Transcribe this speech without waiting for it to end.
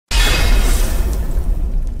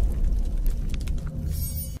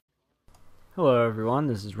Hello everyone,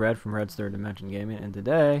 this is Red from Red's Third Dimension Gaming, and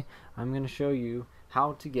today I'm going to show you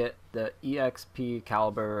how to get the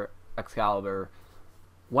EXPCalibur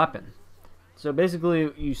weapon. So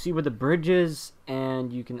basically you see where the bridge is,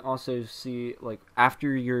 and you can also see like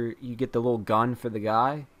after you get the little gun for the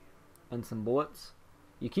guy and some bullets,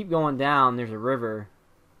 you keep going down, there's a river,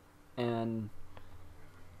 and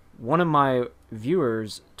one of my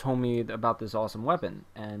viewers told me about this awesome weapon,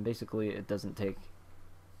 and basically it doesn't take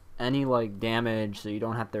any like damage, so you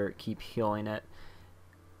don't have to keep healing it,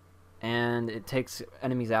 and it takes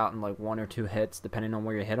enemies out in like 1 or 2 hits depending on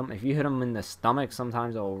where you hit them. If you hit them in the stomach,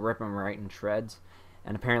 sometimes it'll rip them right in shreds,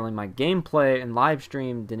 and apparently my gameplay and live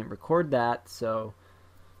stream didn't record that, so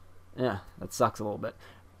yeah, that sucks a little bit.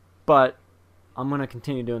 But I'm gonna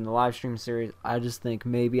continue doing the live stream series. I just think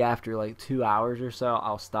maybe after like 2 hours or so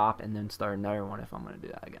I'll stop and then start another one if I'm gonna do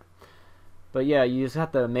that again. But yeah, you just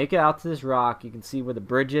have to make it out to this rock. You can see where the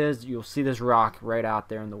bridge is. You'll see this rock right out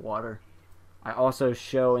there in the water. I also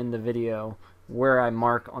show in the video where I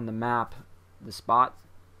mark on the map the spot.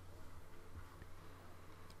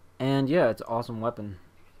 And yeah, it's an awesome weapon.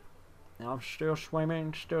 Now I'm still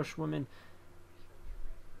swimming, still swimming.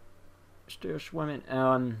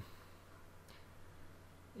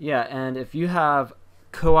 Yeah, and if you have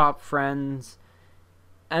co-op friends,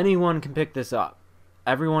 anyone can pick this up.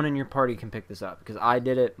 Everyone in your party can pick this up, because I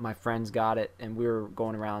did it, my friends got it, and we were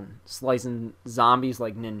going around slicing zombies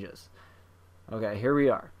like ninjas. Okay, here we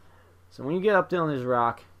are. So when you get up there on this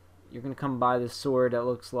rock, you're going to come by this sword that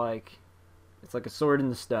looks like, it's like a sword in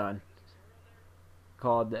the stone,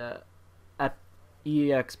 called the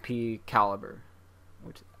EXPCalibur,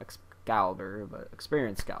 which is Excalibur, but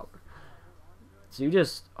EXPerience-Calibur. So you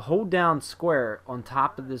just hold down square on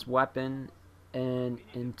top of this weapon, and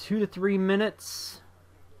in 2 to 3 minutes,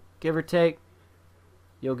 give or take,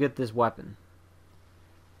 you'll get this weapon.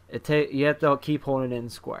 You have to keep holding it in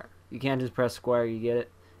square. You can't just press square, you get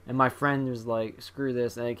it. And my friend was like, screw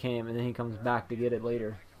this, and he came, and then he comes back to get it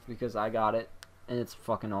later, because I got it, and it's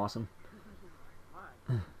fucking awesome.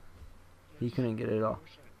 He couldn't get it at all.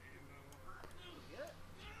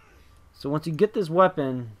 So once you get this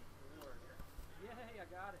weapon,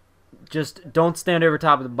 just don't stand over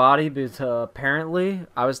top of the body, because apparently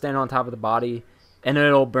I was standing on top of the body and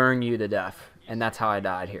it'll burn you to death, and that's how I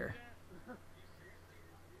died here.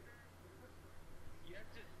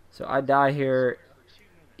 So I die here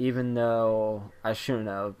even though I shouldn't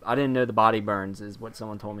have. I didn't know the body burns, is what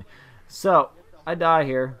someone told me. So I die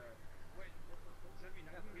here,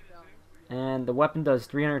 and the weapon does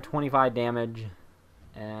 325 damage,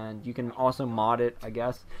 and you can also mod it, I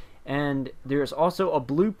guess. And there's also a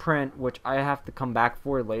blueprint, which I have to come back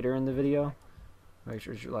for later in the video. Make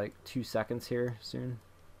sure it's like 2 seconds here soon.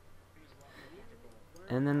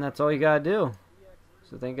 And then that's all you gotta do.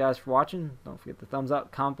 So thank you guys for watching. Don't forget the thumbs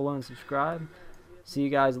up, comment below, and subscribe. See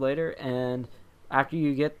you guys later. And after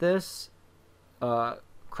you get this,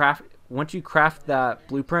 once you craft that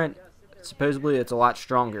blueprint, supposedly it's a lot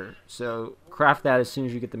stronger. So craft that as soon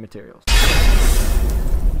as you get the materials.